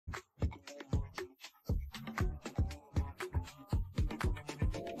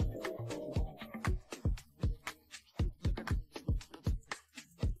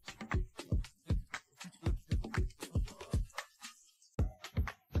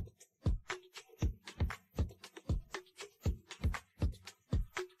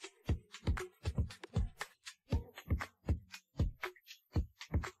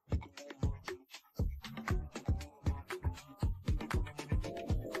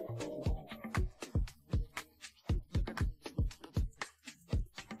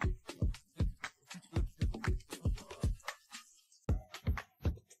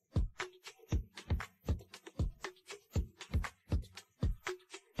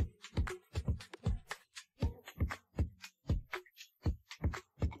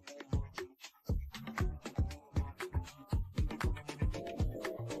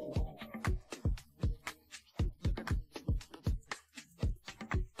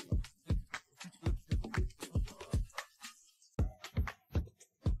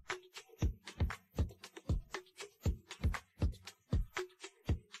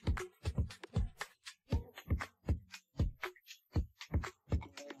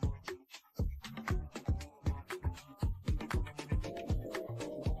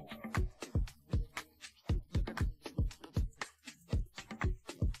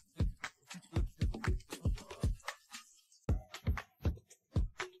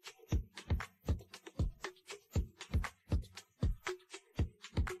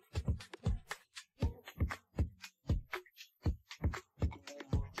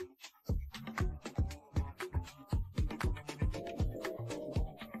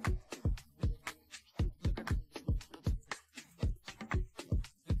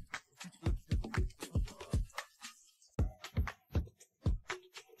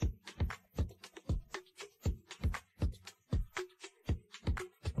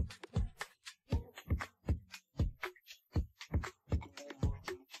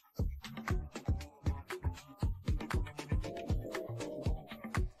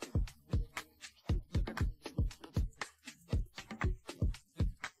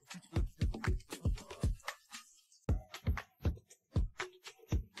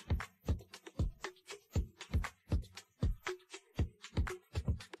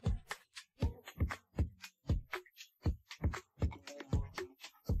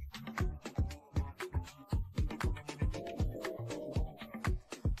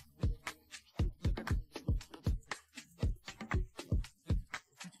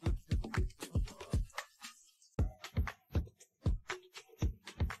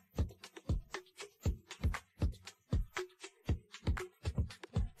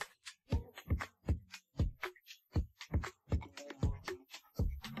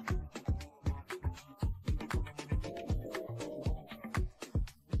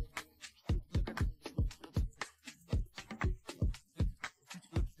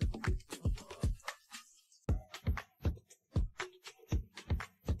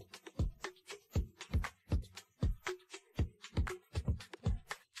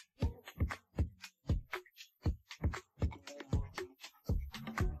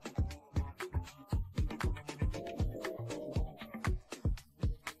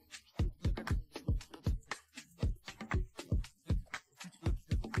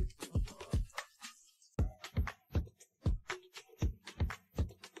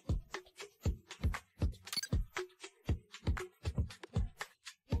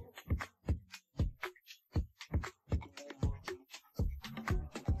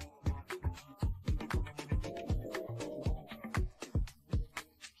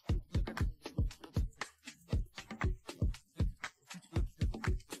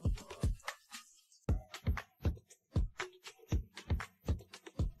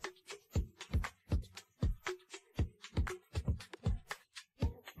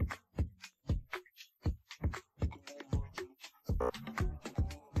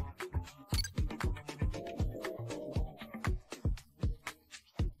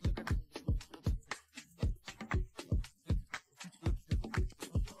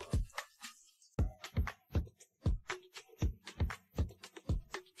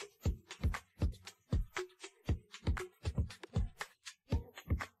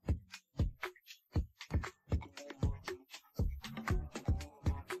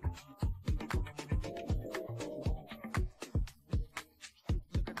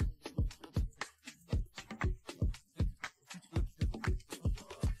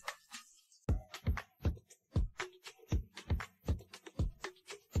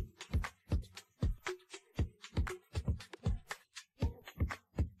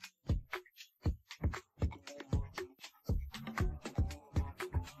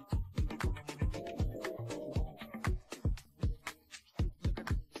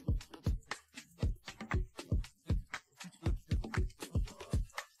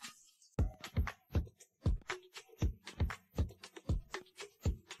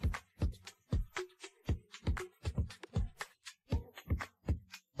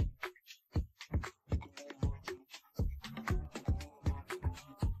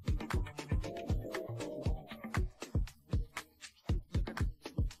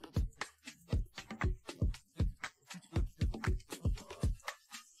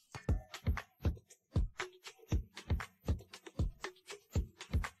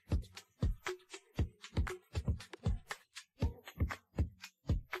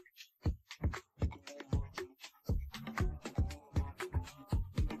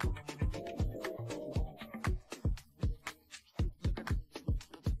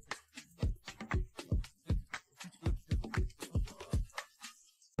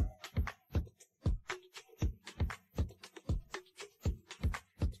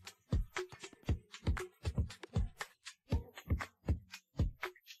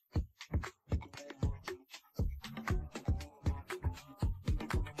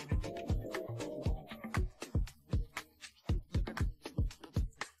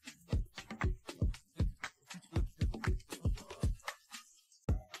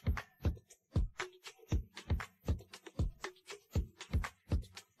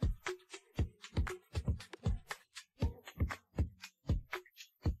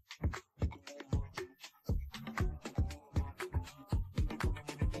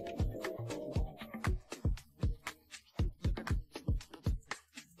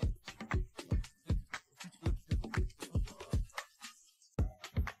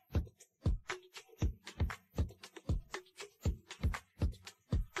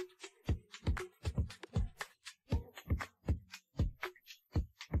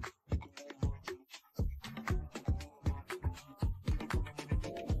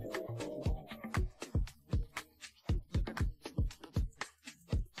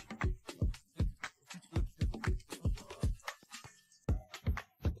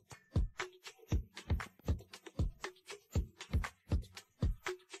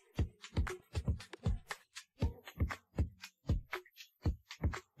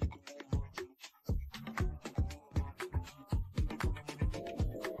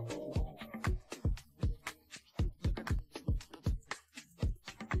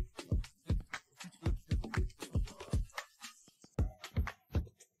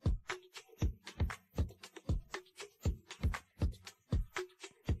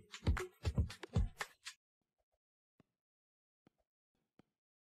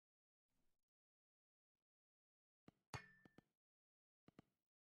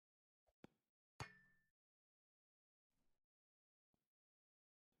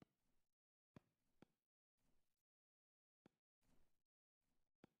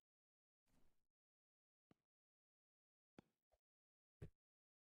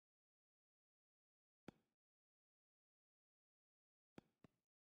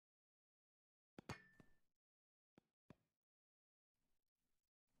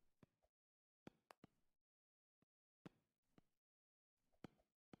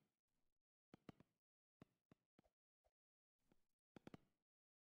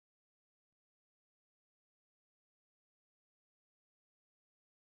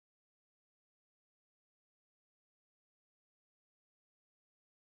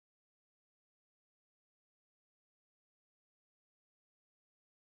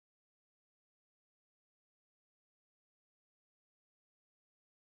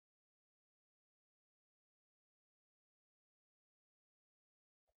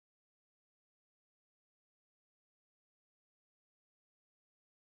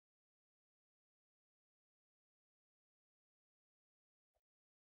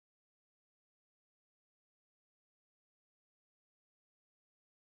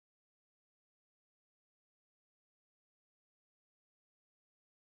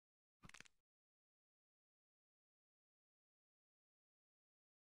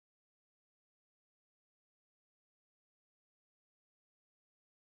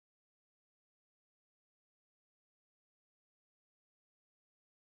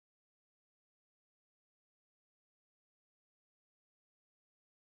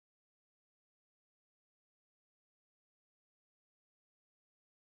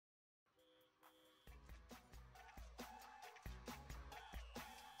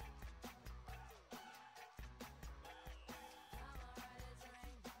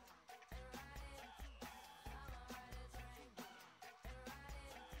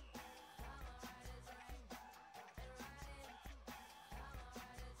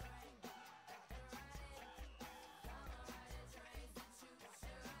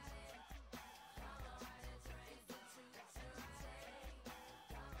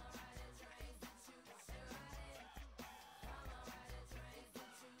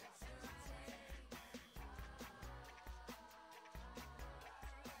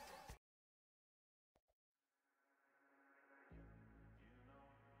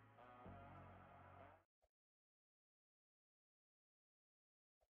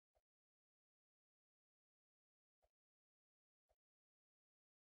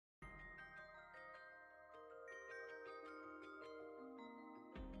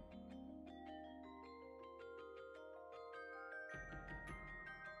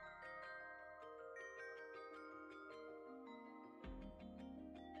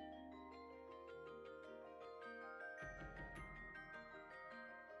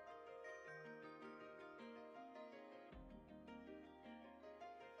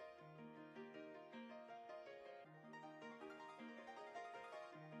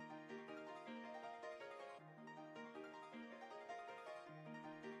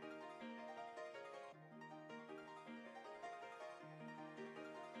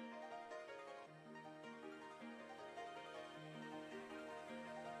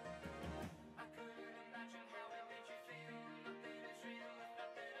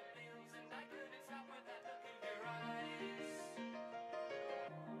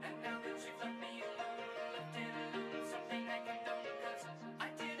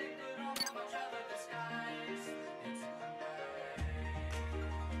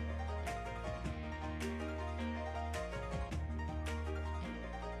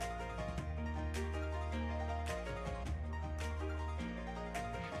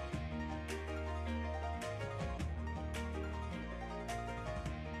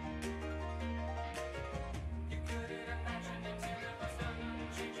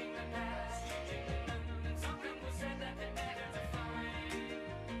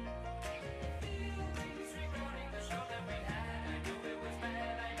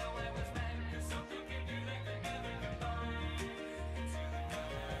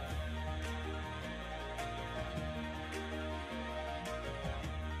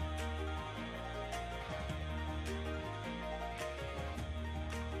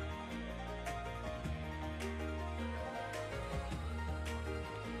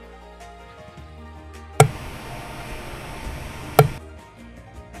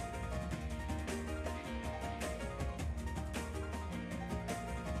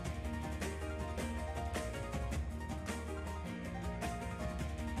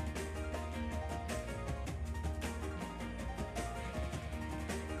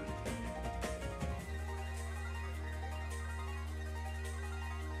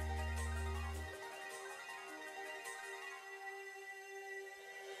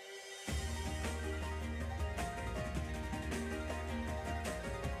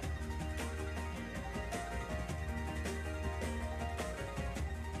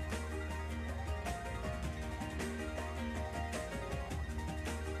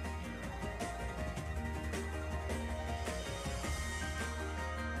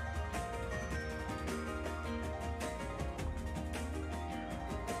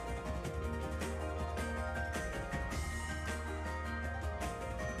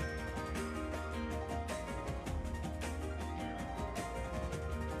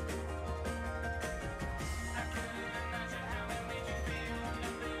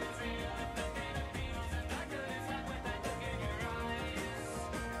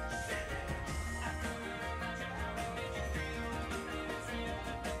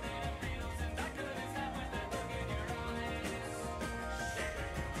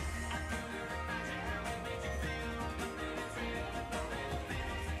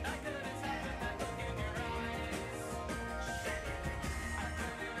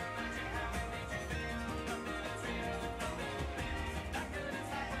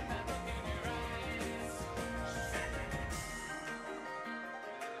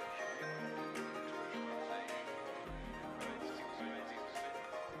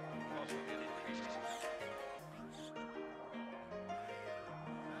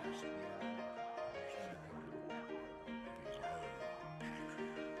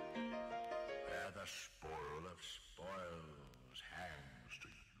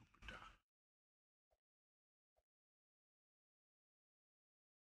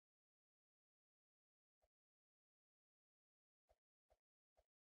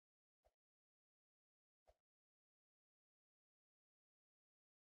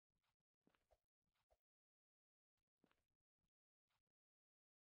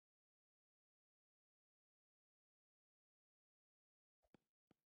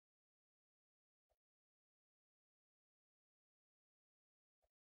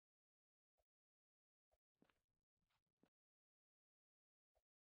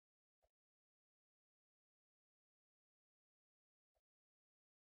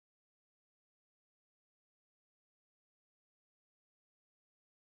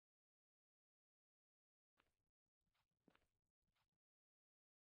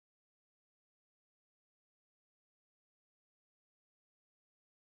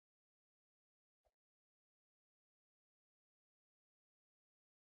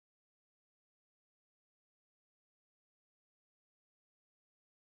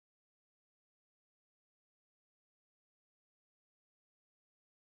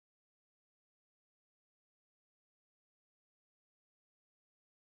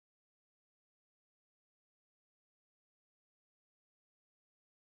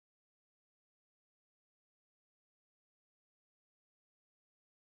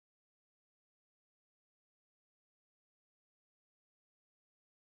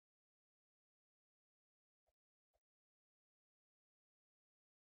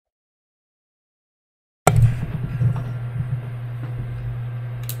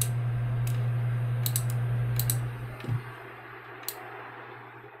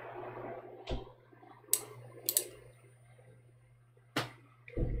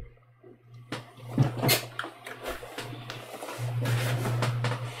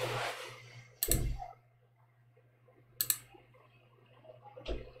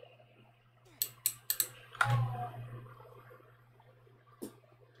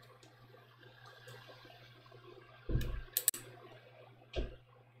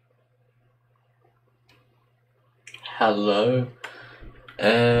Hello.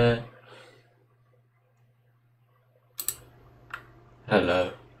 Uh,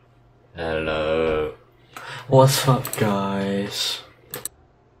 Hello. Hello. What's up, guys?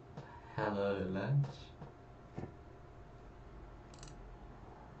 Hello, lads.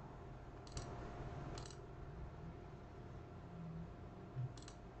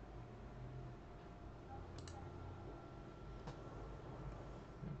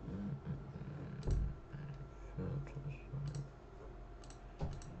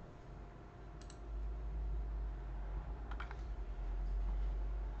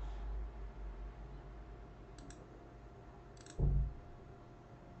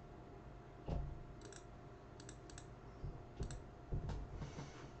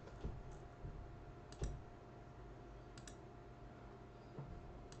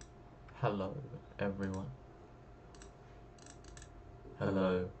 Hello, everyone.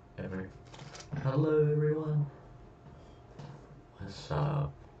 Hello, everyone. What's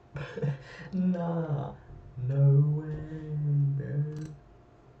up? Nah, no way, bro.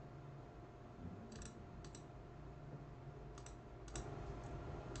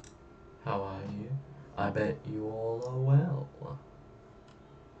 How are you? I bet you all are well.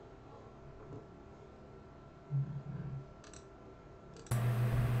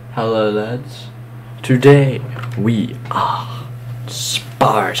 Hello, lads. Today we are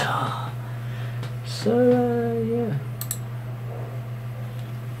Sparta. So, yeah.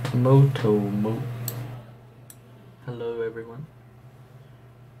 Hello, everyone.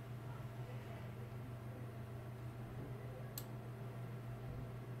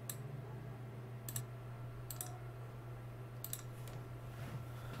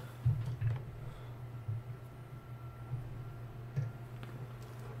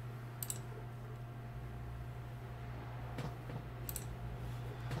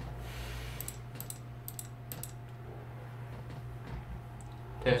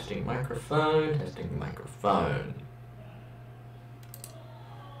 Testing microphone, testing microphone.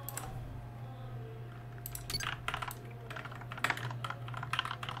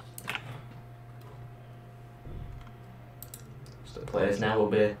 So the players now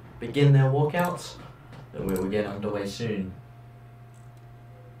will begin their walkouts, and we will get underway soon.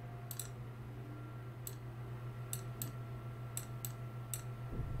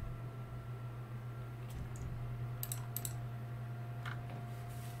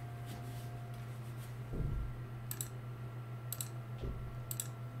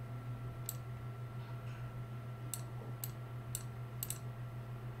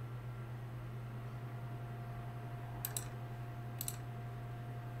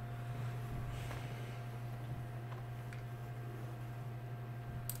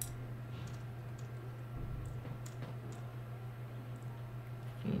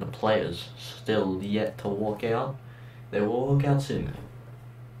 The players still yet to walk out. They will walk out soon.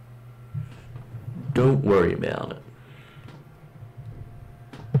 Don't worry about it.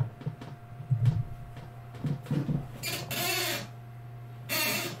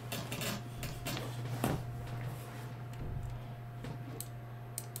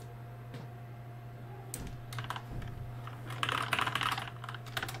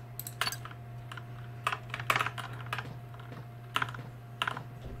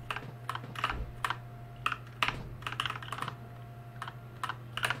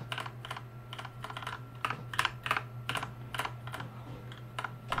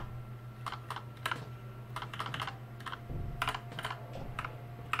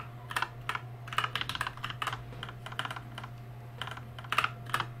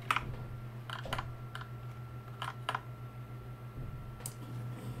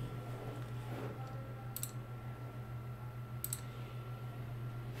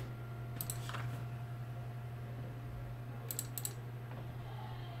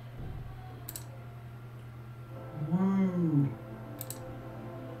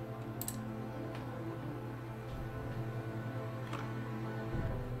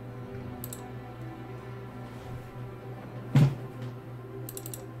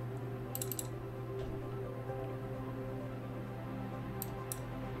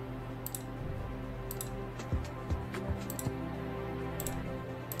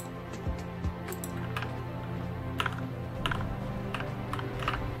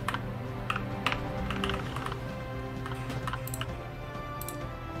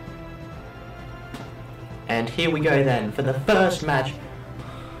 And here we go then for the first match.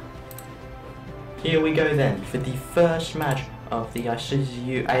 Here we go then for the first match of the Isuzu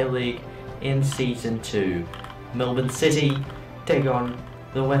Ute A-League in Season 2. Melbourne City take on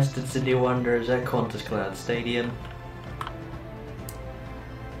the Western Sydney Wanderers at Qantas Cloud Stadium.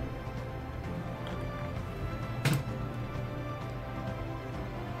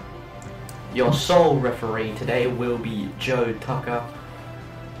 Your sole referee today will be Joe Tucker.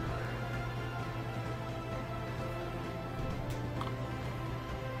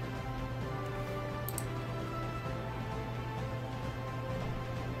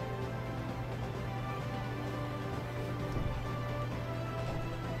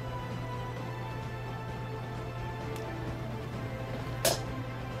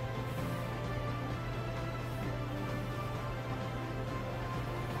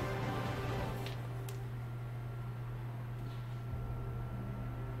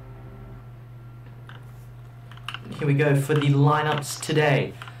 Here we go for the lineups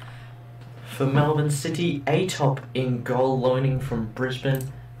today. For Melbourne City, A-Top in goal, loaning from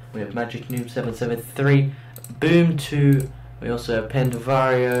Brisbane. We have Magic Noob 773, Boom 2. We also have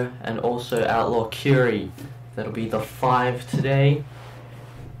Pendavario and also Outlaw Curie. That'll be the 5 today.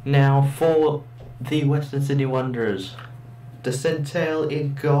 Now for the Western Sydney Wanderers, Decentail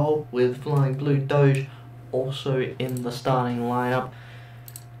in goal with Flying Blue Doge also in the starting lineup.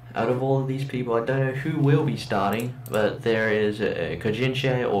 Out of all of these people, I don't know who will be starting, but there is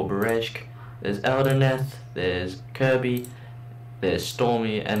Kojinche or Bereshk, there's Eldeneth, there's Kirby, there's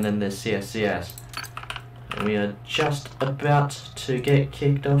Stormy, and then there's CSCS. And we are just about to get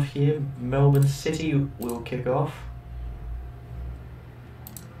kicked off here. Melbourne City will kick off.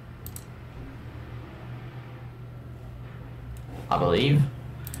 I believe,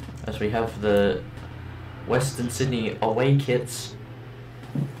 as we have the Western Sydney away kits.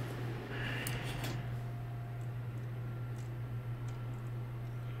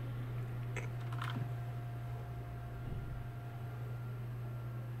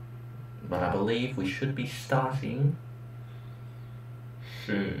 But I believe we should be starting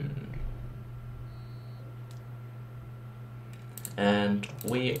soon. And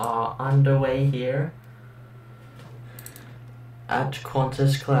we are underway here at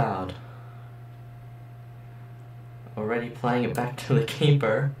Qantas Cloud. Already playing it back to the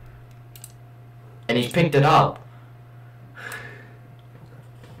keeper. And he's picked it up.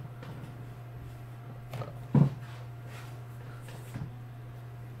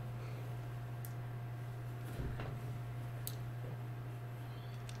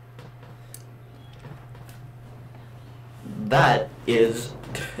 That is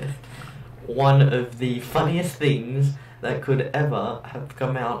one of the funniest things that could ever have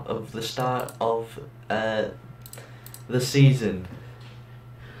come out of the start of the season.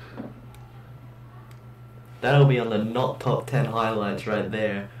 That'll be on the not top 10 highlights right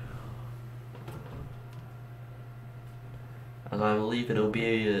there. And I believe it'll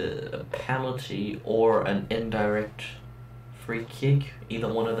be a penalty or an indirect free kick, either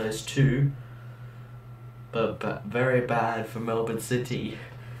one of those two. But very bad for Melbourne City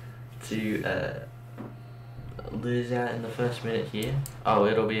to lose out in the first minute here. Oh,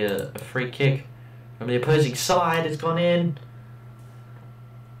 it'll be a free kick from the opposing side. It's gone in.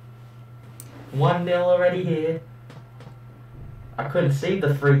 1-0 already here. I couldn't see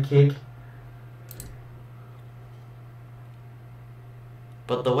the free kick.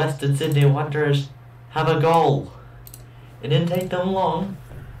 But the Western Sydney Wanderers have a goal. It didn't take them long.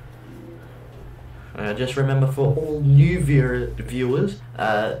 Just remember, for all new viewers,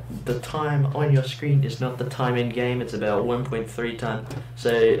 the time on your screen is not the time in game. It's about 1.3 time.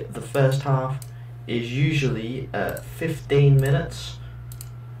 So the first half is usually 15 minutes.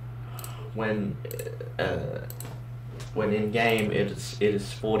 When in game it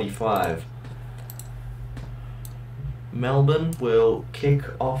is 45. Melbourne will kick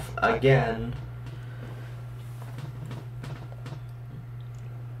off again.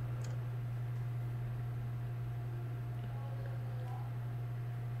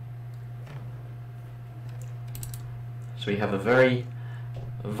 So we have a very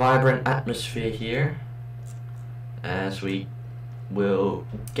vibrant atmosphere here as we will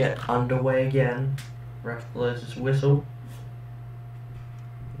get underway again. Ref blows his whistle.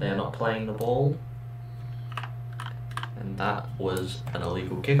 They are not playing the ball. And that was an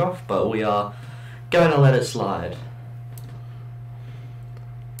illegal kickoff, but we are going to let it slide.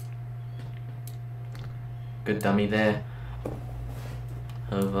 Good dummy there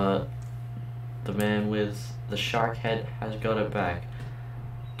of the man with the shark head has got it back.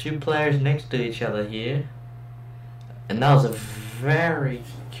 Two players next to each other here. And that was a very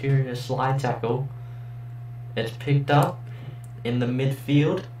curious slide tackle. It's picked up in the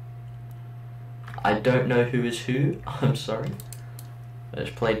midfield. I don't know who is who. I'm sorry. It's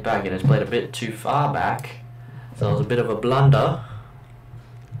played back, and it's played a bit too far back. So it was a bit of a blunder.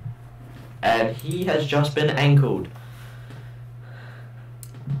 And he has just been ankled.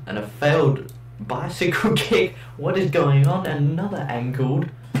 And a failed bicycle kick. What is going on? Another ankled.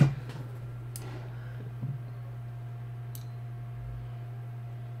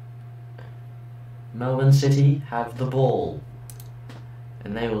 Melbourne City have the ball.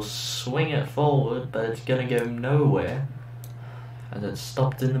 And they will swing it forward, but it's going to go nowhere. As it's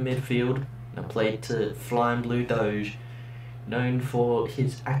stopped in the midfield and played to Flying Blue Doge, known for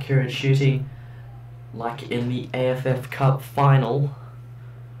his accurate shooting, like in the AFF Cup final.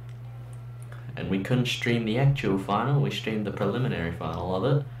 And we couldn't stream the actual final, we streamed the preliminary final of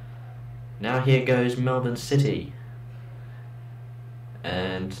it. Now here goes Melbourne City.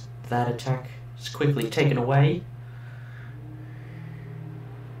 And that attack is quickly taken away.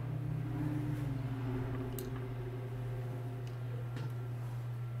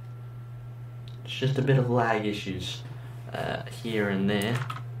 It's just a bit of lag issues here and there.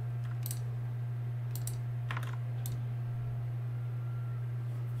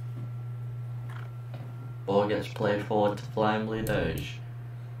 Ball gets played forward to Flying Blue Doge.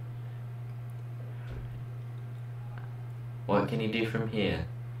 What can he do from here?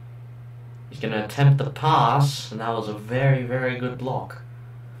 He's going to attempt the pass, and that was a very, very good block.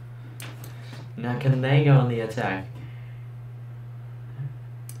 Now can they go on the attack?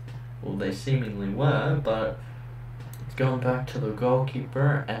 Well, they seemingly were, but it's going back to the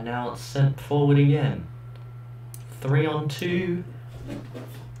goalkeeper, and now it's sent forward again. 3-on-2.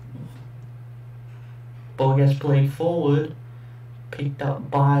 Ball gets played forward, picked up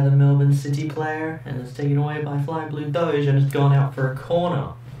by the Melbourne City player, and it's taken away by Flying Blue Doge, and it's gone out for a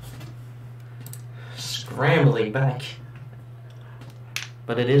corner. Scrambling back,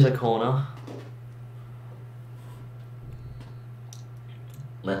 but it is a corner.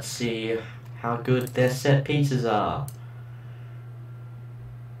 Let's see how good their set pieces are.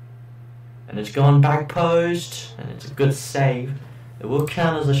 And it's gone back post, and it's a good save. It will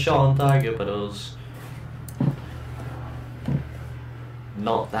count as a shot on target, but it was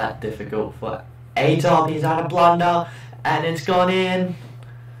not that difficult for A-Top. He's had a blunder, and it's gone in.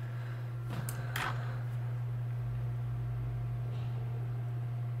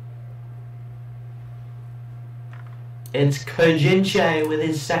 It's Kojinche with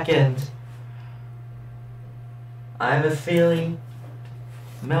his second. I have a feeling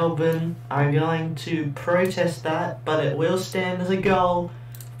Melbourne are going to protest that, but it will stand as a goal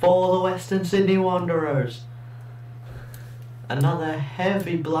for the Western Sydney Wanderers. Another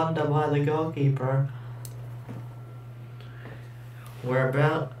heavy blunder by the goalkeeper.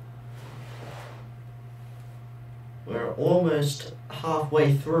 We're almost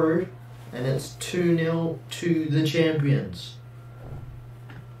halfway through, and it's 2-0 to the champions.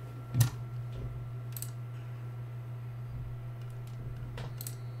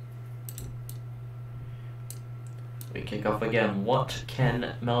 We kick off again. What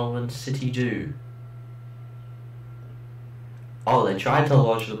can Melbourne City do? Oh, they tried to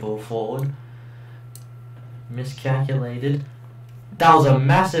launch the ball forward. Miscalculated. That was a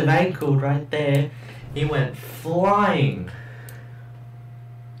massive ankle right there. He went flying.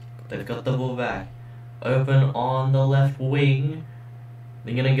 They've got the ball back. Open on the left wing.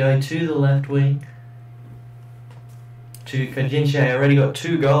 They're going to go to the left wing. To Kojinche. Already got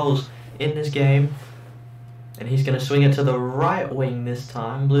 2 goals in this game. And he's going to swing it to the right wing this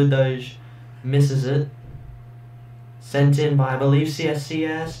time. Blue Doge misses it. Sent in by, I believe,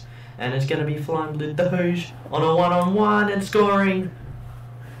 CSCS. And it's going to be Flying Blue Doge on a 1-on-1 and scoring.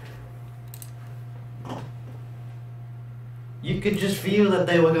 You could just feel that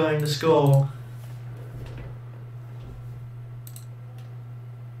they were going to score.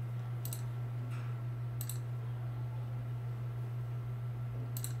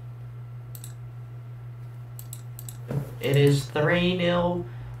 It is 3-0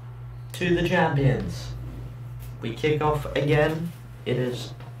 to the champions. We kick off again. It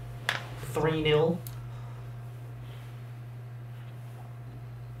is 3-0.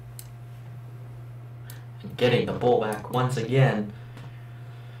 Getting the ball back once again.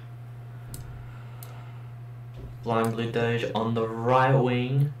 Flying Blue Doge on the right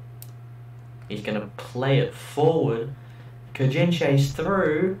wing. He's going to play it forward. Kojinche's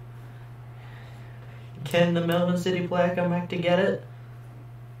through. Can the Melbourne City player come back to get it?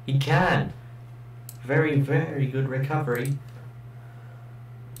 He can. Very, very good recovery.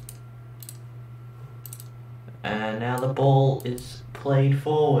 And now the ball is played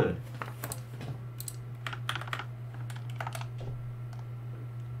forward.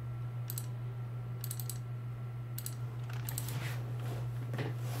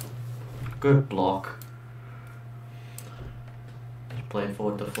 Good block. Played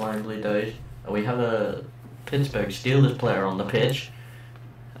forward to Flying Blue Doge. We have a Pittsburgh Steelers player on the pitch.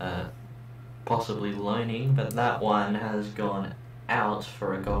 Possibly loaning, but that one has gone out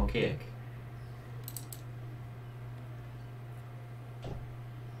for a goal kick.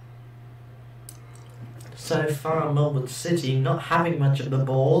 So far, Melbourne City not having much of the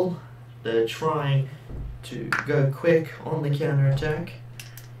ball. They're trying to go quick on the counter-attack.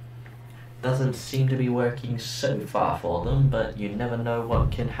 Doesn't seem to be working so far for them, but you never know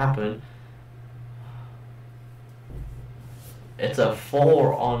what can happen. It's a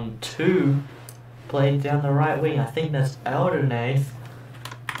 4-on-2 played down the right wing. I think that's Aldernath.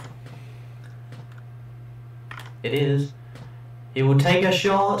 It is. He will take a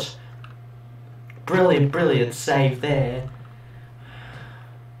shot. Brilliant, brilliant save there.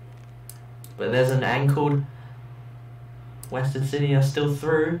 But there's an ankled. Western Sydney are still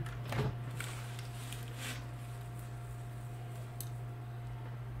through.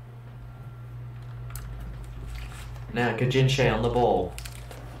 Now Kajinche on the ball.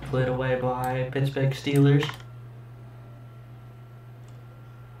 Cleared away by Pittsburgh Steelers.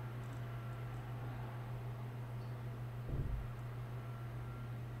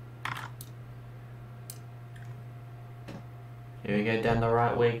 Here we go down the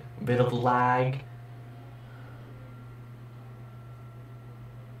right wing. A bit of lag.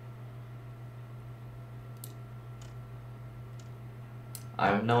 I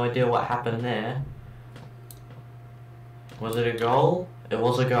have no idea what happened there. Was it a goal? It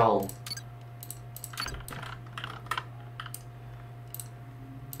was a goal.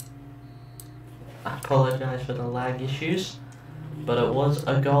 I apologise for the lag issues, but it was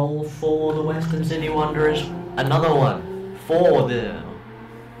a goal for the Western Sydney Wanderers. Another one for them.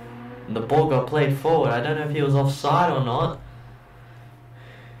 The ball got played forward. I don't know if he was offside or not.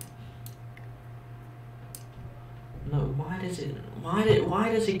 No, why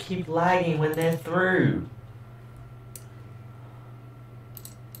does it keep lagging when they're through?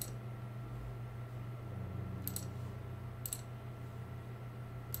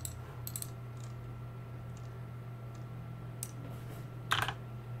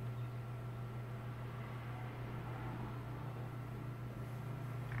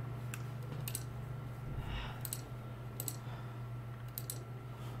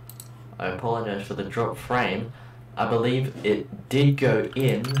 I apologise for the drop frame. I believe it did go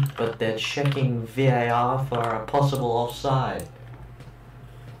in, but they're checking VAR for a possible offside.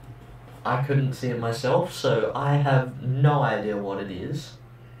 I couldn't see it myself, so I have no idea what it is.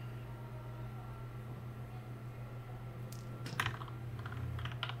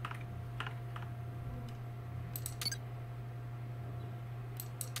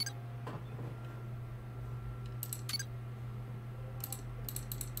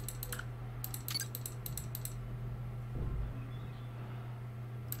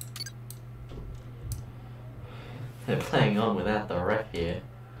 They're playing on without the ref here.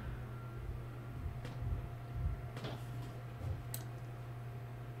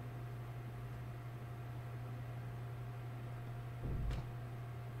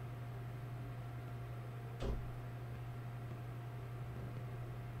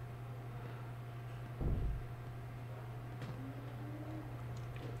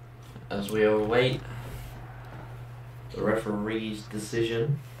 As we await the referee's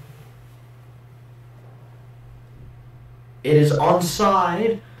decision. It is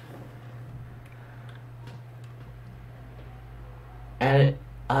onside, and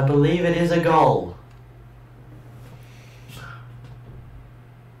I believe it is a goal.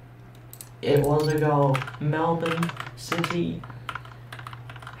 It was a goal. Melbourne City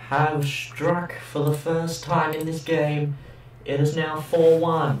have struck for the first time in this game. It is now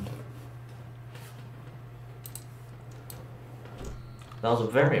 4-1. That was a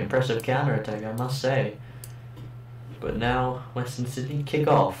very impressive counter-attack, I must say. But now, Western Sydney kick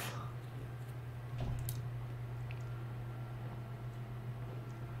off.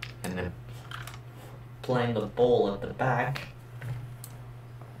 And they're playing the ball at the back.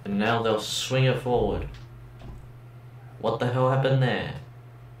 And now they'll swing it forward. What the hell happened there?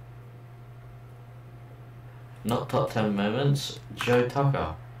 Not top 10 moments, Joe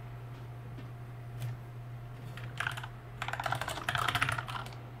Tucker.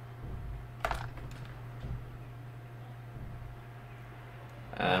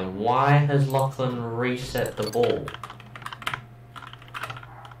 And why has Lachlan reset the ball?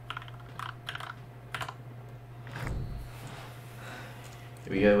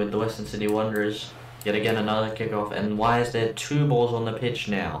 Here we go with the Western Sydney Wanderers. Yet again another kickoff. And why is there 2 balls on the pitch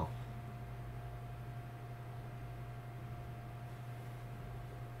now?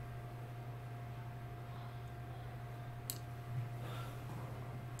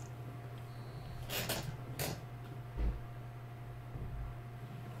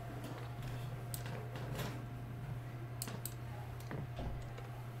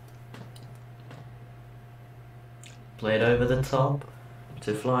 Played over the top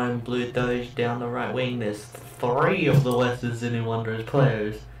to Flying Blue Doge down the right wing. There's 3 of the Western Sydney Wanderers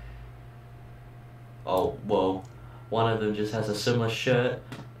players. Oh, well, one of them just has a similar shirt,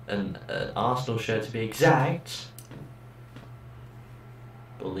 an Arsenal shirt to be exact.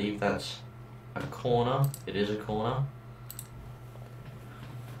 I believe that's a corner. It is a corner.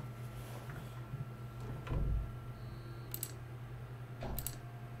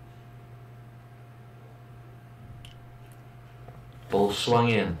 Ball swung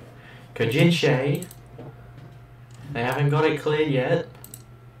in. Kojinche. They haven't got it cleared yet.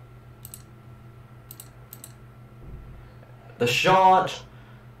 The shot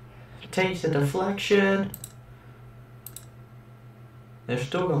takes a deflection. They've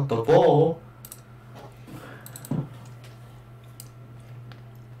still got the ball.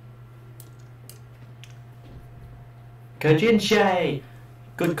 Kojinche.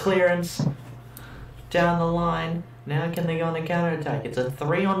 Good clearance. Down the line. Now can they go on a counter-attack? It's a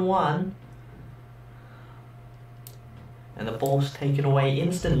 3-on-1. And the ball's taken away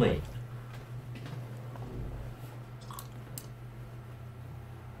instantly.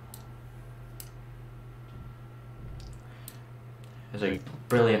 There's a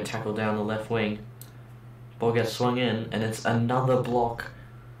brilliant tackle down the left wing. Ball gets swung in, and it's another block.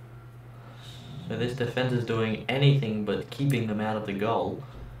 So this defense is doing anything but keeping them out of the goal.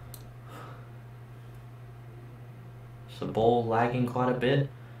 The ball lagging quite a bit,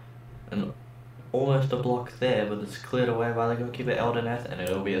 and almost a block there, but it's cleared away by the goalkeeper Eldeneth, and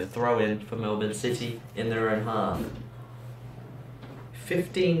it'll be a throw-in for Melbourne City in their own half.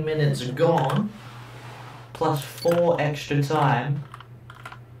 15 minutes gone, plus 4 extra time.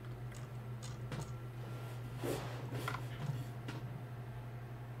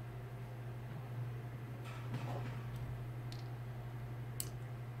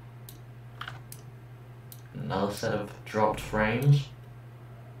 Another set of dropped frames.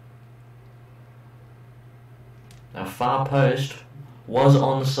 Now far post was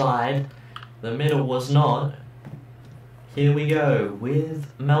onside, the middle was not. Here we go with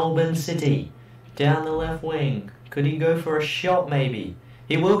Melbourne City down the left wing. Could he go for a shot maybe?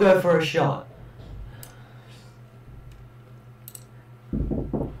 He will go for a shot.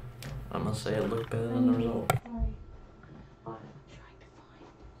 I must say it looked better than the result.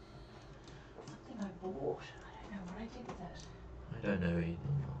 I don't know either.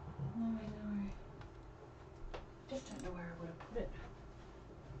 No, I know. Just don't know where I would have put it.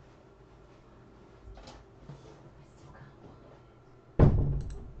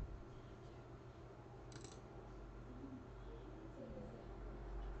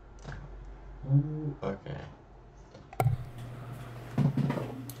 Ooh, okay.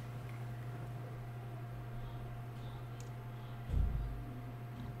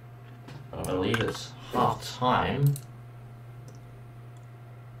 I believe it's half time.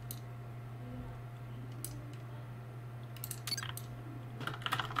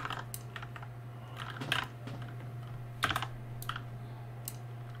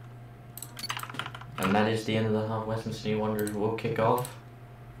 And that is the end of the half. Western Sydney Wanderers will kick off.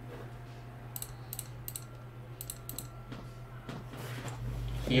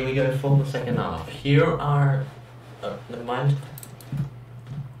 Here we go for the second half. Here are, never mind.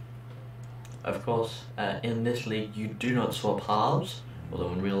 Of course, in this league you do not swap halves,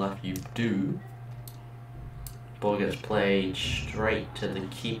 although in real life you do. Ball gets played straight to the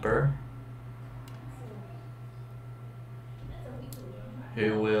keeper,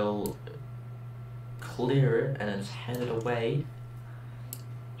 who will clear it, and it's headed away.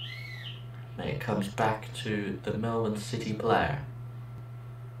 And it comes back to the Melbourne City player.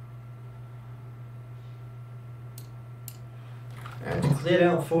 And cleared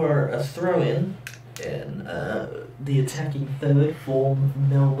out for a throw-in in the attacking third for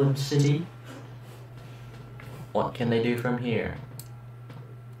Melbourne City. What can they do from here?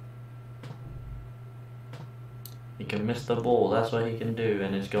 He can miss the ball, that's what he can do,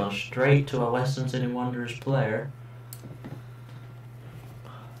 and it's gone straight to a Western Sydney Wanderers player.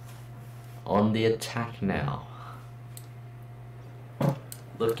 On the attack now.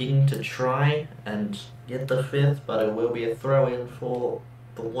 Looking to try and get the fifth, but it will be a throw-in for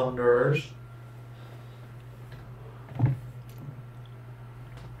the Wanderers.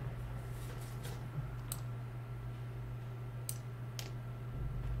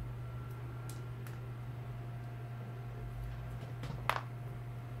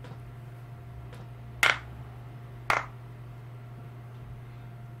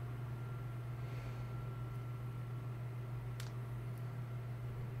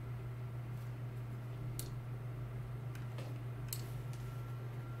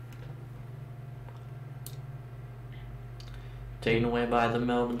 taken away by the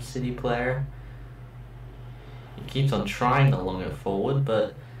Melbourne City player. He keeps on trying to long it forward,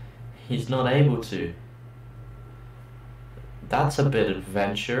 but he's not able to. That's a bit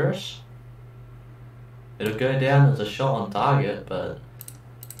adventurous. It'll go down as a shot on target, but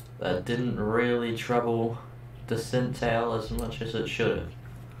that didn't really trouble the Centale as much as it should have.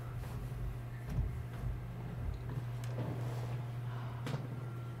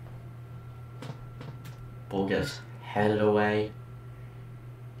 Ball gets headed away.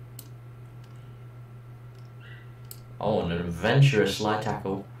 Oh, an adventurous slide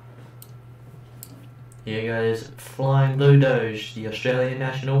tackle. Here goes Flying Blue Doge, the Australian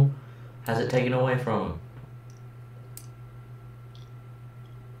national, has it taken away from him.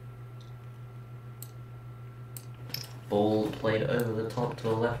 Ball played over the top to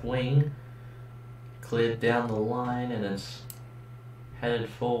the left wing, cleared down the line, and it's headed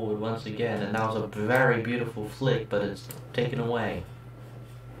forward once again, and that was a very beautiful flick, but it's taken away.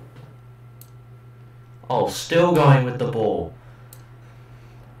 Oh, still going with the ball.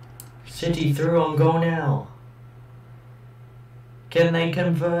 City through on goal now. Can they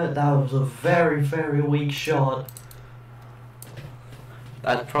convert? That was a very, very weak shot.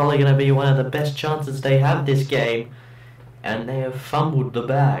 That's probably going to be one of the best chances they have this game, and they have fumbled the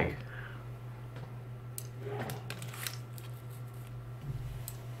bag.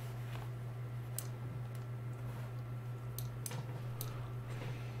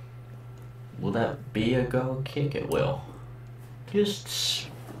 Will that be a goal kick? It will. Just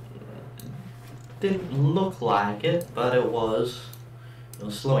didn't look like it, but it was. It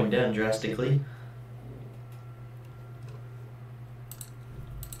was slowing down drastically.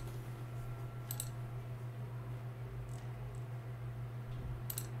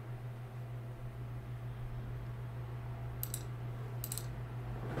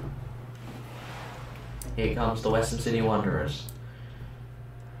 Here comes the Western Sydney Wanderers.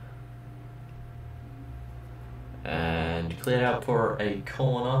 And cleared out for a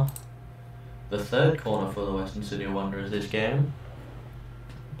corner. The third corner for the Western Sydney Wanderers this game.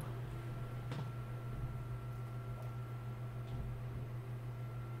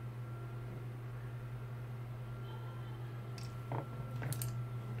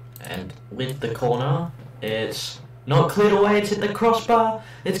 And with the corner, it's not cleared away, it's hit the crossbar,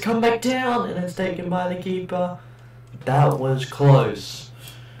 it's come back down, and it's taken by the keeper. That was close.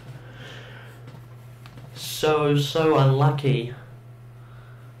 So unlucky.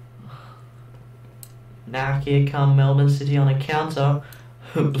 Now here come Melbourne City on a counter.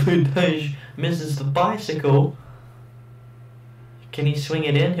 Blue Doge misses the bicycle. Can he swing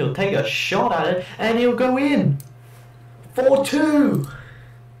it in? He'll take a shot at it, and he'll go in. 4-2.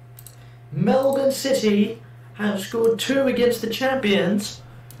 Melbourne City have scored 2 against the champions,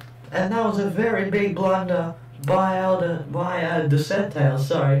 and that was a very big blunder by De Centale,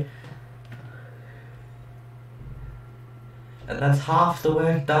 sorry. And that's half the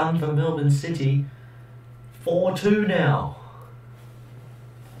work done for Melbourne City. 4-2 now.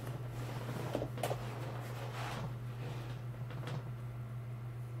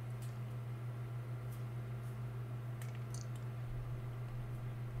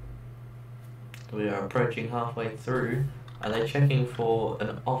 We are approaching halfway through. Are they checking for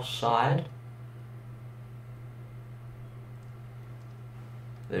an offside?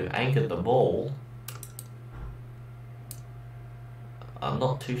 They've anchored the ball. I'm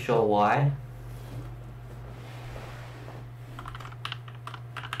not too sure why.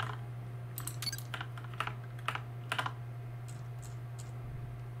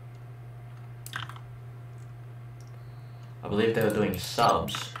 I believe they were doing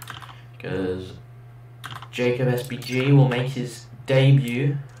subs, because Jacob SBG will make his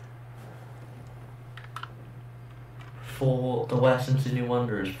debut for the Western Sydney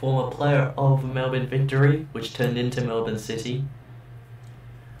Wanderers, former player of Melbourne Victory, which turned into Melbourne City.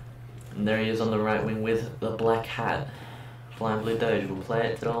 And there he is on the right wing with the black hat. Flying Blue Doge will play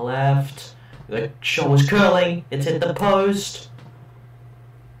it to the left. The shot was curling, it's hit the post.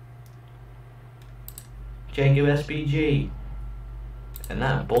 Jacob SBG. And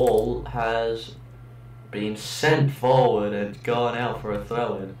that ball has been sent forward and gone out for a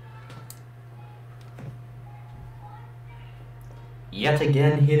throw-in. Yet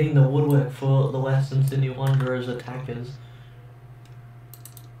again hitting the woodwork for the Western Sydney Wanderers attackers.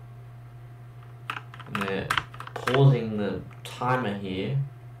 And they're pausing the timer here.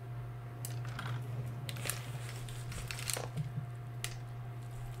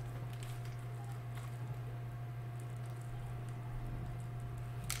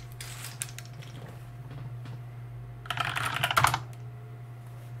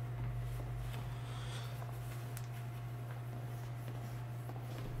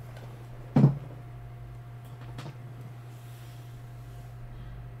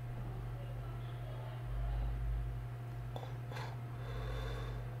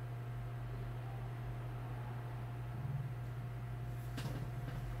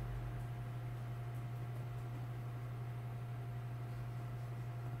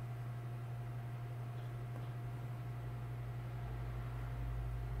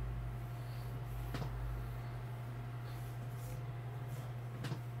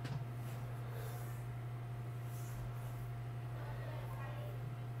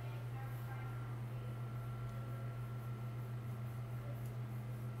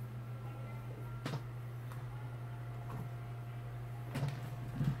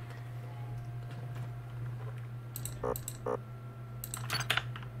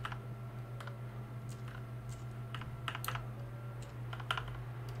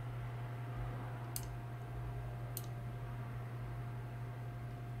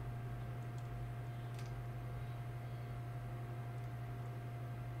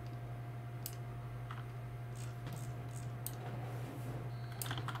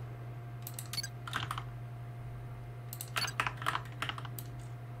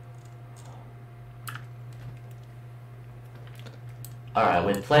 Alright,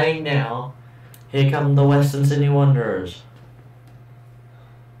 we're playing now. Here come the Western Sydney Wanderers.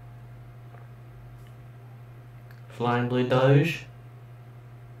 Flying Blue Doge.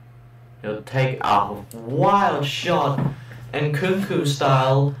 He'll take a wild shot and Kunku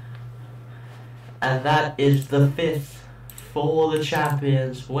style. And that is the 5th for the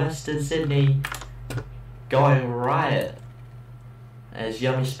champions, Western Sydney, going riot as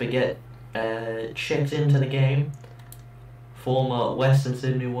Yummy Spaghetti checks into the game. Former Western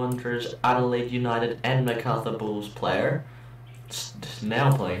Sydney Wanderers, Adelaide United and Macarthur Bulls player,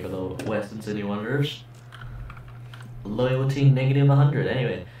 now playing for the Western Sydney Wanderers. Loyalty -100.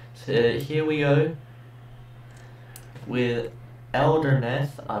 Anyway, so here we go with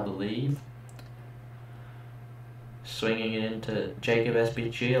Elderneth, I believe, swinging it into Jacob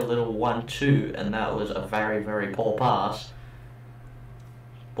SBG, a little 1-2, and that was a very, very poor pass.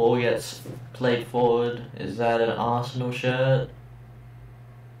 Ball gets played forward. Is that an Arsenal shirt?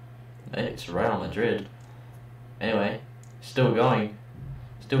 It's Real Madrid. Anyway, still going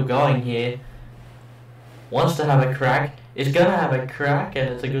here. Wants to have a crack. It's gonna have a crack, and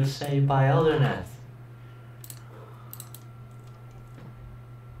it's a good save by Elderneth.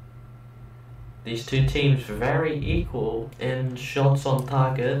 These two teams very equal in shots on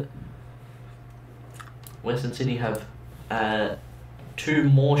target. Western Sydney have 2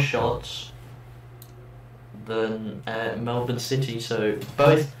 more shots than Melbourne City, so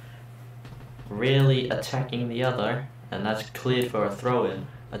both really attacking the other, and that's cleared for a throw-in.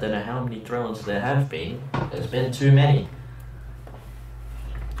 I don't know how many throw-ins there have been. There's been too many.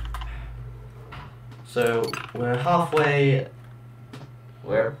 So we're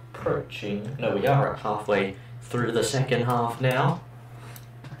approaching, no, we are halfway through the second half now.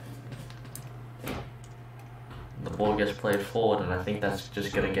 The ball gets played forward, and I think that's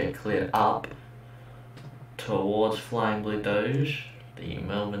just going to get cleared up towards Flying Blue Doge. The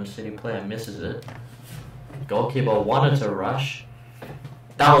Melbourne City player misses it. Goalkeeper wanted to rush.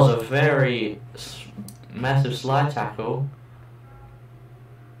 That was a very massive slide tackle.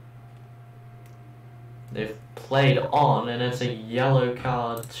 They've played on, and it's a yellow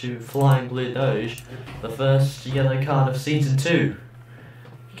card to Flying Blue Doge. The first yellow card of Season 2.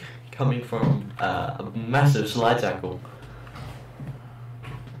 Coming from a massive slide tackle.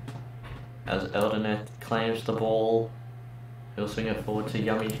 As Elderneth claims the ball, he'll swing it forward to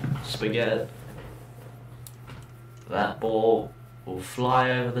Yummy Spaghetti. That ball will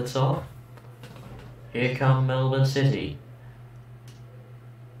fly over the top. Here come Melbourne City.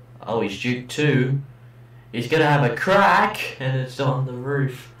 Oh, he's duped too. He's gonna have a crack, and it's on the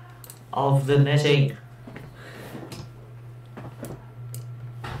roof of the netting.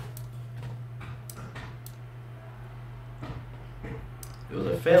 It was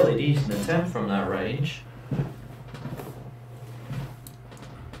a fairly decent attempt from that range.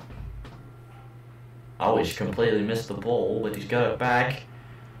 Oh, he's completely missed the ball, but he's got it back.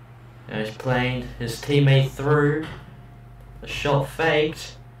 And he's playing his teammate through. The shot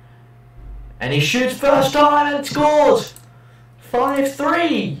faked. And he shoots first time and scores!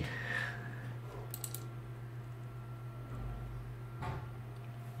 5-3!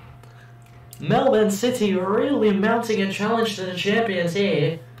 Melbourne City really mounting a challenge to the champions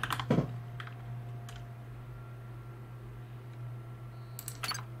here.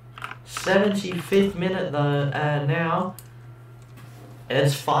 '75th minute though, now.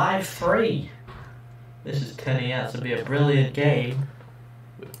 It's 5-3. This is turning out to be a brilliant game.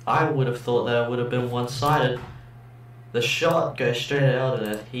 I would have thought that it would have been one-sided. The shot goes straight at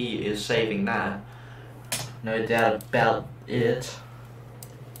Elderneth. He is saving that. No doubt about it.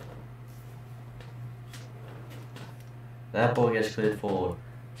 That ball gets cleared forward.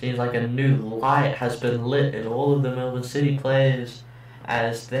 Seems like a new light has been lit in all of the Melbourne City players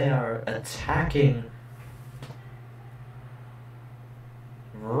as they are attacking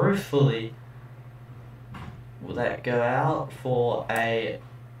ruthlessly. Will that go out for a...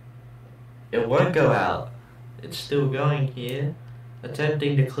 It won't go out. It's still going here.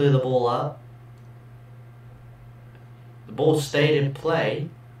 Attempting to clear the ball up. The ball stayed in play.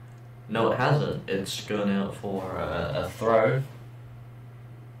 No, it hasn't. It's gone out for a throw.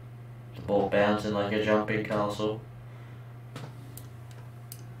 The ball bouncing like a jumping castle.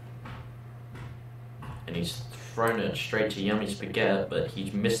 And he's thrown it straight to Yummy Spaghetti, but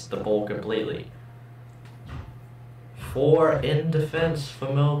he's missed the ball completely. 4 in defense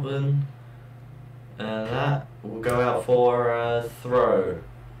for Melbourne. And that will go out for a throw.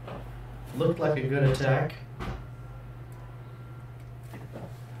 Looked like a good attack.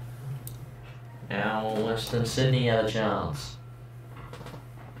 Now Western Sydney had a chance.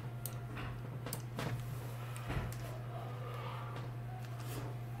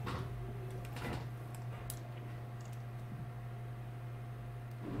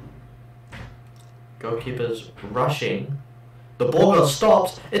 Goalkeeper's rushing. The ball got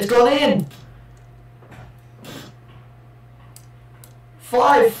stopped. It's gone in.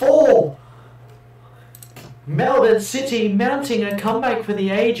 5-4. Melbourne City mounting a comeback for the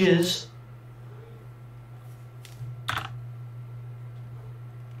ages.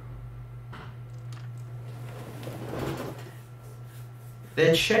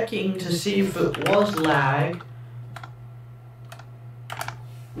 They're checking to see if it was lag.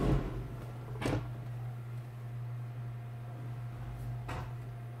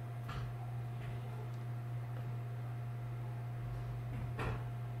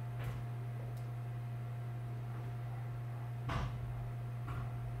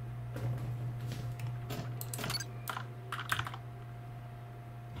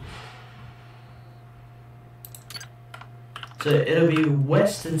 So it'll be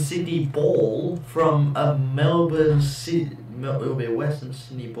Western Sydney ball from a Melbourne City. It'll be a Western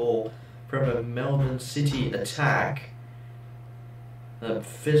Sydney ball from a Melbourne City attack that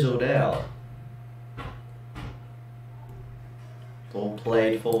fizzled out. Ball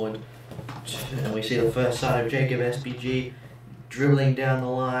played forward, and we see the first sign of Jacob SPG dribbling down the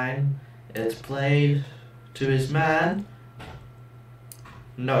line. It's played to his man.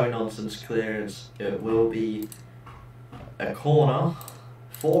 No nonsense clearance. It will be a corner.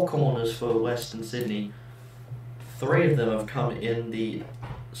 4 corners for Western Sydney. 3 of them have come in the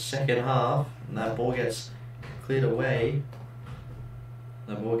second half, and that ball gets cleared away.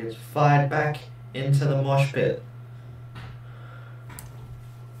 That ball gets fired back into the mosh pit.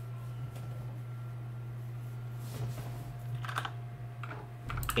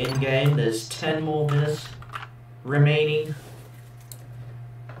 In game, there's 10 more minutes remaining.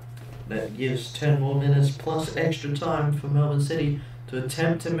 That gives 10 more minutes plus extra time for Melbourne City to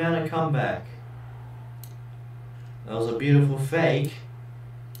attempt to mount a comeback. That was a beautiful fake.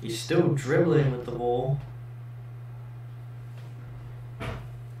 He's still dribbling with the ball.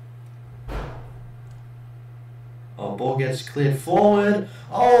 Oh, ball gets cleared forward.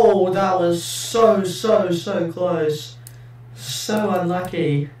 Oh, that was so close. So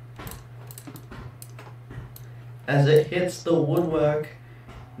unlucky. As it hits the woodwork.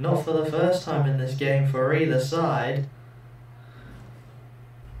 Not for the first time in this game for either side.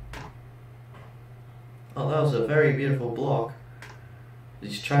 Oh, that was a very beautiful block.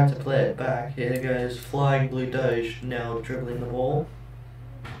 He's trying to play it back. Here goes Flying Blue Doge now dribbling the ball.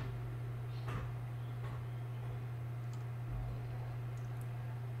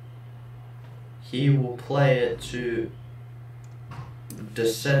 He will play it to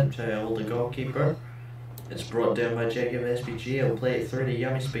Descentail, the goalkeeper. It's brought down by Jacob SPG. He'll play it through to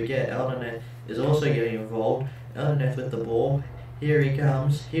Yummy Spaghetti. Eldeneth is also getting involved. Eldeneth with the ball. Here he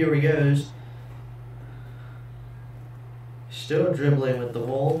comes. Here he goes. Still dribbling with the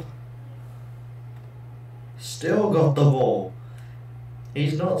ball. Still got the ball.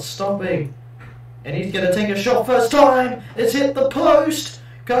 He's not stopping. And he's going to take a shot first time. It's hit the post.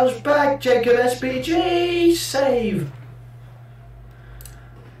 Comes back. Jacob SPG. Save.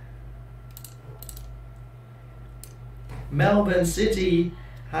 Melbourne City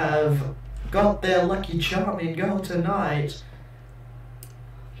have got their lucky charm in goal tonight.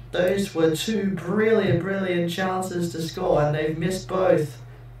 Those were 2 brilliant chances to score, and they've missed both.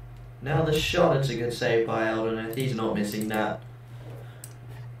 Now the shot, it's a good save by Eldeneth. He's not missing that.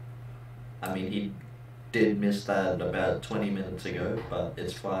 I mean, he did miss that about 20 minutes ago, but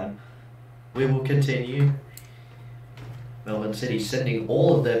it's fine. We will continue. Melbourne City sending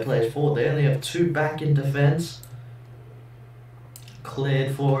all of their players forward. They only have 2 back in defence.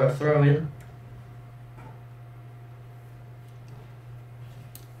 Cleared for a throw-in.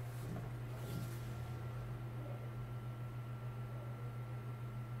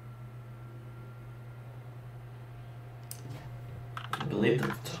 I believe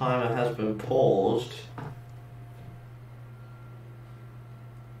the timer has been paused.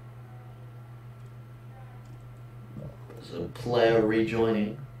 There's a player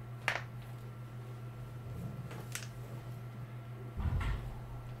rejoining.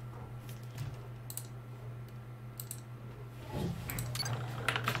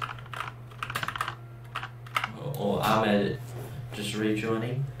 Or Ahmed just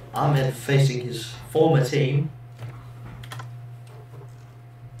rejoining. Ahmed facing his former team.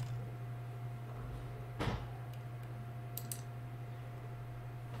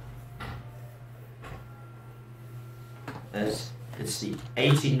 As it's the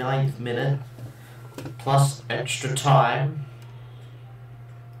 89th minute plus extra time.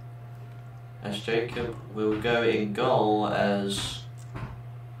 As Jacob will go in goal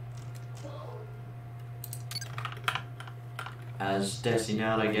as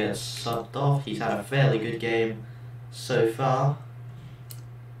Desinado gets subbed off. He's had a fairly good game so far.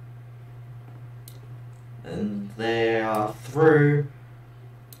 And they are through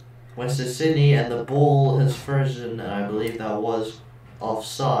Western Sydney, and the ball has frozen, and I believe that was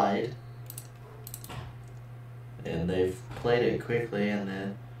offside. And they've played it quickly, and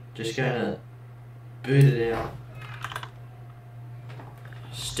they're just going to boot it out.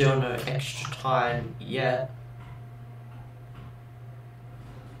 Still no extra time yet.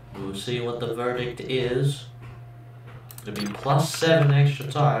 We'll see what the verdict is. It'll be +7 extra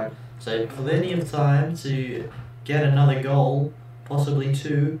time, so plenty of time to get another goal, possibly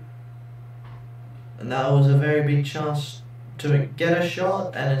 2. And that was a very big chance to get a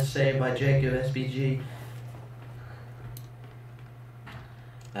shot, and it's saved by Jacob SBG.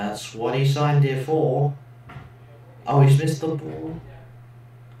 That's what he signed here for. Oh, he's missed the ball.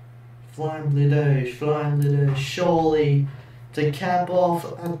 Flying Blue Doge, surely to cap off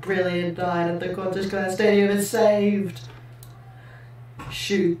a brilliant night at the Qantas Clan Stadium. It's saved.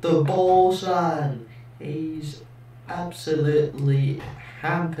 Shoot the ball, son. He's absolutely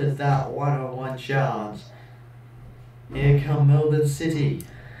hampered that one-on-one chance. Here come Melbourne City.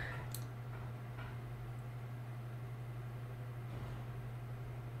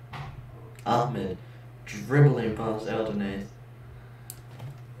 Ahmed dribbling past Eldenay.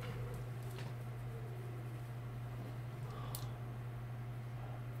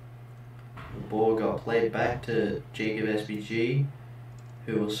 The ball got played back to Jacob SBG,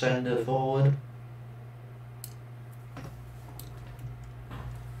 who will send it forward.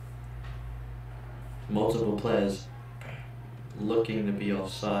 Multiple players looking to be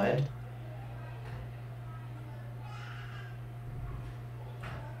offside.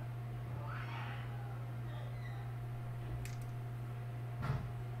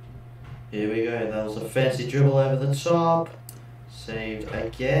 Here we go, that was a fancy dribble over the top. Saved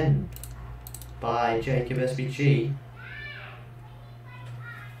again by Jacob SBG.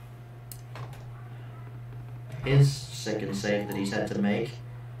 His second save that he's had to make.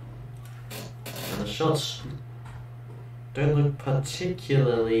 And the shots don't look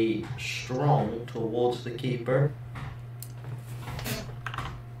particularly strong towards the keeper.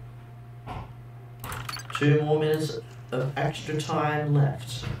 2 more minutes of extra time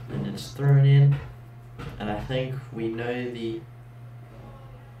left, and it's thrown in, and I think we know the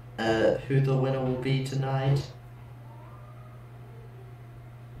who the winner will be tonight.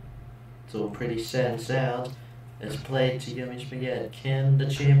 It's all pretty set and sound. It's played to Yummy Spaghetti. Can the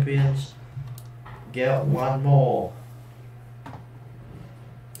champions get one more?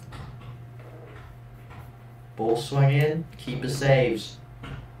 Ball swung in, keeper saves.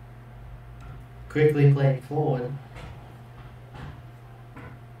 Quickly played forward.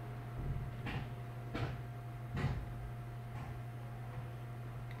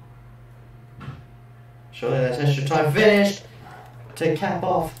 Surely that's extra time finished to cap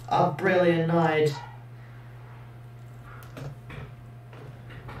off a brilliant night.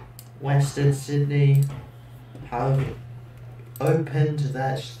 Western Sydney have opened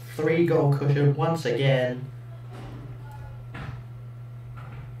that 3-goal cushion once again.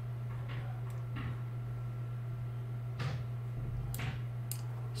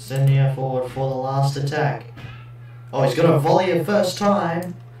 Sending her forward for the last attack. Oh, he's got a volley at first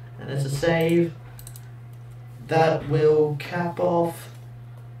time, and it's a save. That will cap off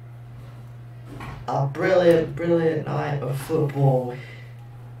a brilliant, brilliant night of football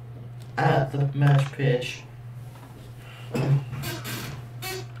at the match pitch.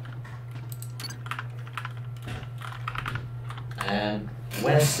 And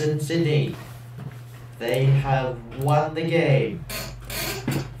Western Sydney, they have won the game.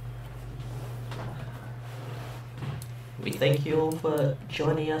 We thank you all for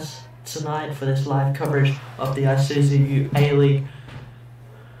joining us tonight for this live coverage of the Isuzu Ute A-League.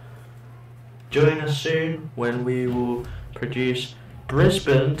 Join us soon when we will produce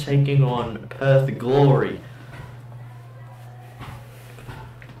Brisbane taking on Perth Glory.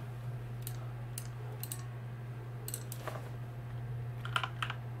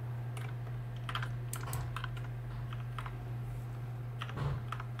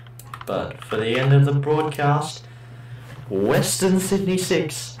 But for the end of the broadcast, Western Sydney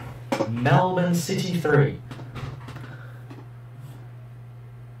 6, Melbourne City 3.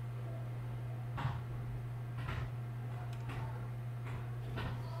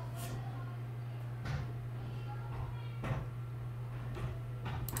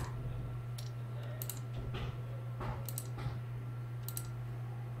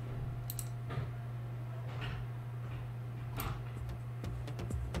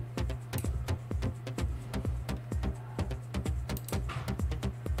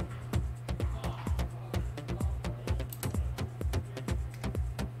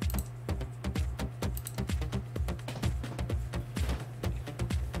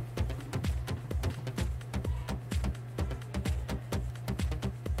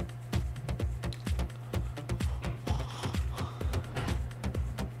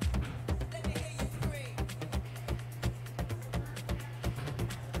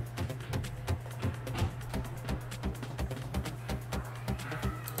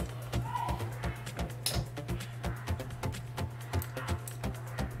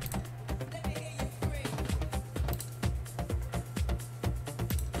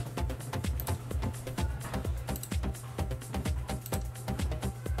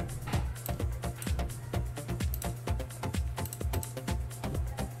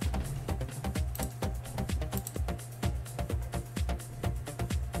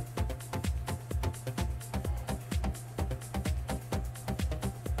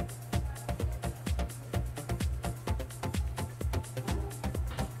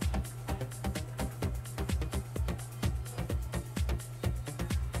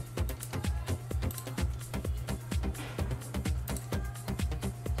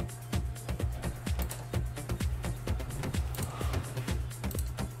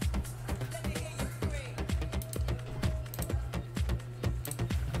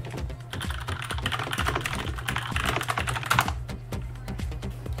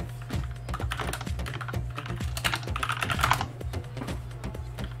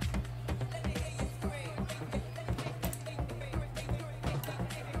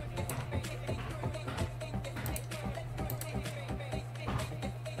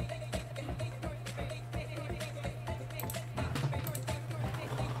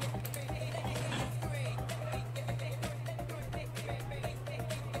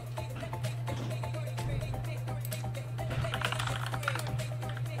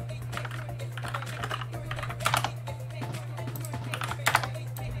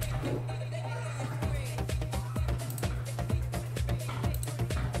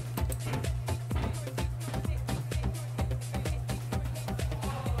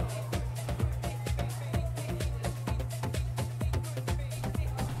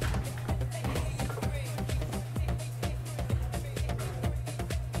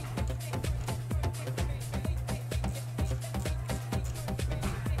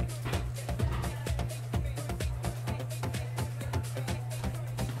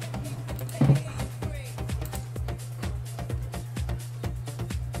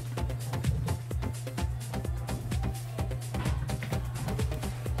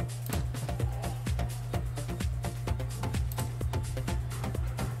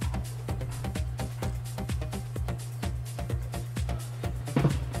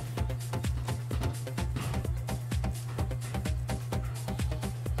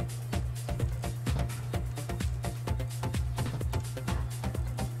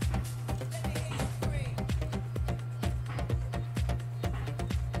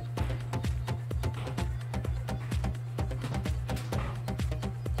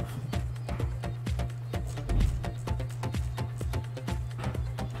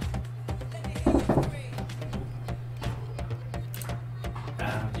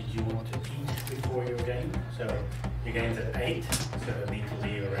 for your game. So your game's at 8, so it'll need to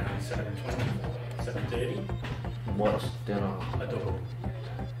be around 7:20 or 7:30. What's dinner? A double.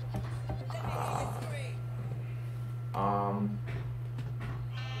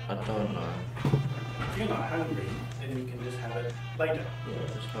 I don't know. If you're not hungry, then you can just have it later. Yeah,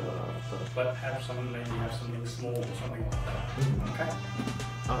 just have it after. But have some, maybe have something small or something like that. Okay?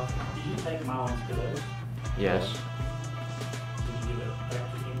 Oh, Did you take Marlon's pillows? yes.